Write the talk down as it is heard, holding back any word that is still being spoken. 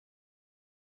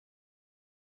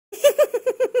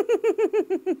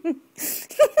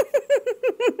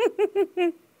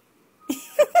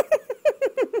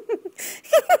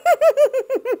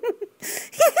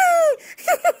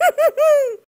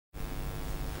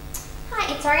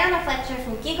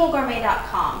From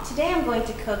GiggleGourmet.com. Today I'm going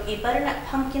to cook a butternut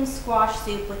pumpkin squash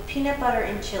soup with peanut butter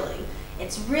and chili.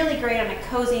 It's really great on a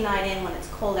cozy night in when it's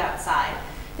cold outside.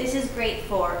 This is great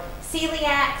for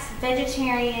celiacs,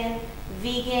 vegetarian,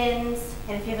 vegans,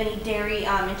 and if you have any dairy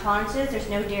intolerances, there's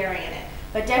no dairy in it.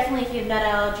 But definitely if you have nut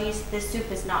allergies, this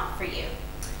soup is not for you.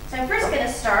 So I'm first going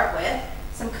to start with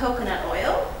some coconut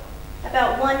oil,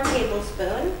 about 1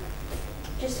 tablespoon.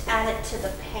 Just add it to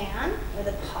the pan or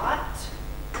the pot.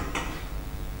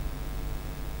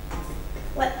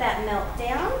 Let that melt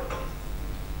down.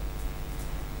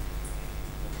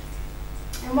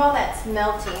 And while that's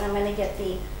melting, I'm going to get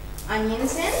the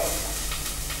onions in.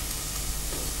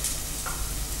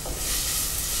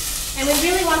 And we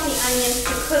really want the onions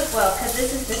to cook well because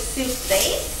this is the soup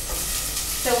base.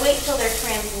 So wait till they're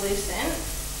translucent.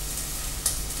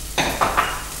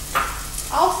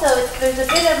 Also, there's a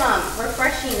bit of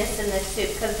refreshingness in this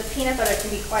soup because the peanut butter can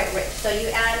be quite rich. So you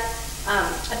add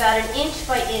about an inch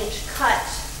by inch cut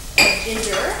of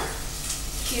ginger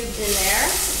cubed in there.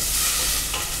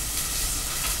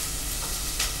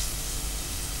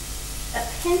 A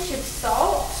pinch of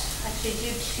salt. Actually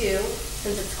do 2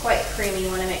 since it's quite creamy. You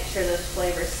want to make sure those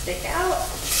flavors stick out.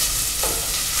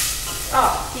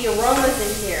 Oh, the aroma's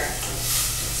in here.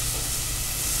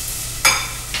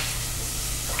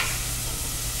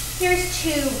 Here's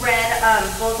 2 red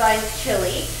bullseye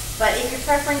chili, but if your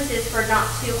preference is for not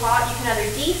too hot, you can either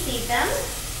de-seed them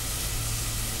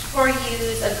or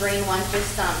use a green one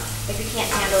just if you can't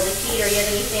handle the heat or you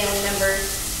have any family members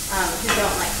who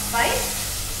don't like spice.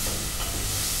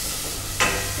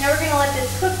 Now we're going to let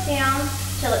this cook down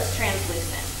till it's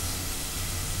translucent.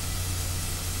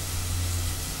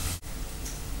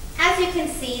 As you can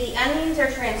see, the onions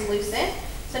are translucent,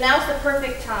 so now is the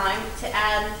perfect time to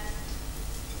add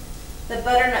the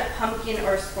butternut pumpkin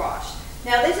or squash.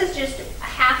 Now this is just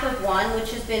half of one,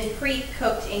 which has been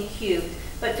pre-cooked and cubed,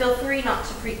 but feel free not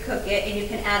to pre-cook it, and you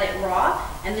can add it raw,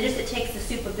 and then it takes the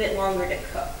soup a bit longer to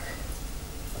cook.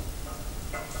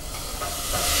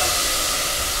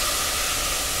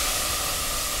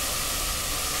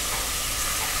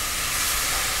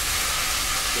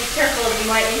 Be careful, you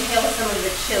might inhale some of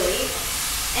the chili.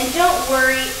 And don't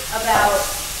worry about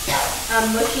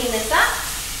mushing this up,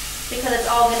 because it's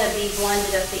all going to be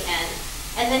blended at the end.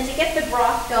 And then to get the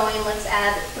broth going, let's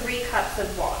add 3 cups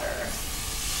of water.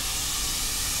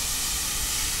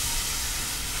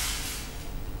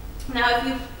 Now if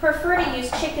you prefer to use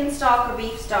chicken stock or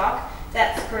beef stock,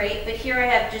 that's great, but here I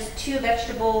have just 2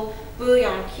 vegetable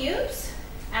bouillon cubes.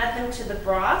 Add them to the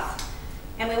broth,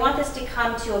 and we want this to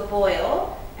come to a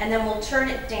boil, and then we'll turn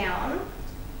it down,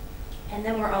 and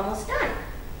then we're almost done.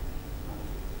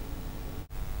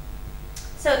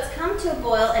 So it's come to a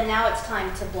boil, and now it's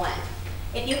time to blend.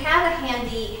 If you have a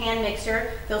handy hand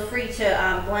mixer, feel free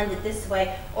to blend it this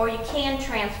way, or you can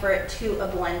transfer it to a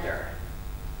blender.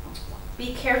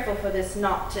 Be careful for this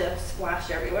not to splash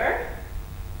everywhere.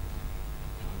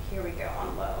 Here we go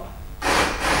on low.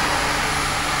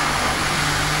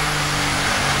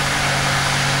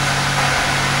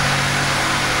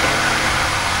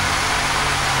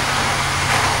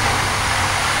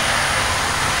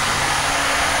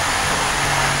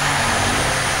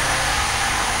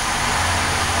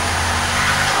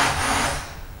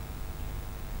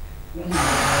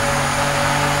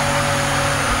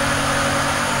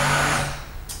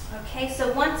 Okay,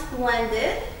 so once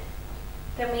blended,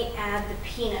 then we add the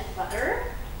peanut butter.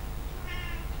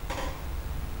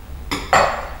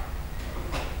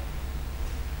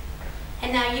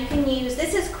 And now you can use,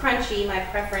 this is crunchy, my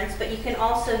preference, but you can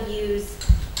also use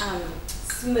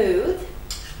smooth.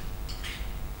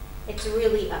 It's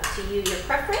really up to you, your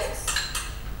preference.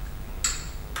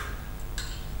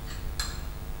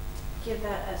 Give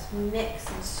that a mix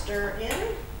and stir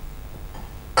in.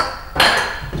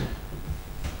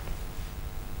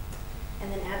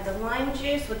 And then add the lime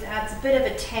juice, which adds a bit of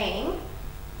a tang,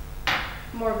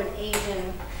 more of an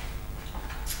Asian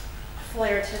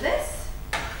flair to this.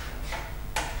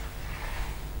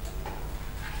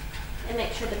 And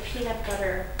make sure the peanut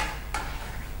butter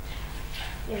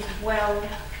is well.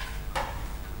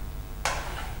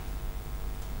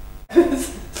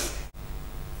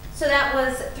 So that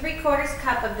was 3/4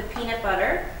 cup of the peanut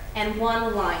butter and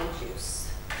 1 lime juice.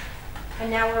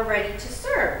 And now we're ready to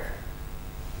serve.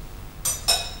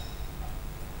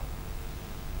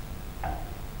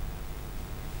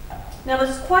 Now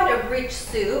this is quite a rich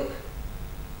soup,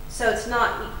 So it's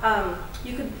not,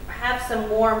 you could have some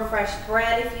warm, fresh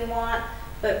bread if you want,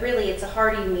 but really it's a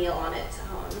hearty meal on its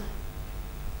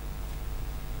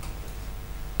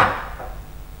own.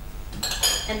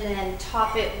 And then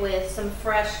top it with some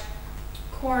fresh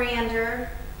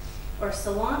coriander or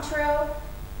cilantro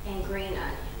and green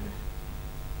onion.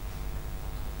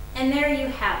 And there you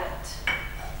have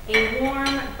it. A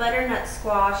warm butternut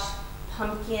squash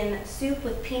pumpkin soup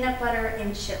with peanut butter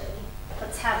and chili.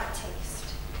 Let's have a taste.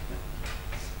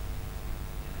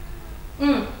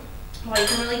 Well, you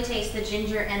can really taste the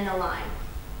ginger and the lime.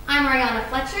 I'm Ariana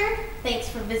Fletcher. Thanks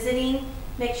for visiting.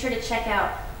 Make sure to check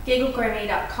out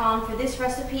gigglegourmet.com for this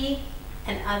recipe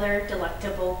and other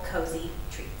delectable, cozy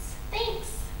treats.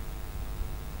 Thanks.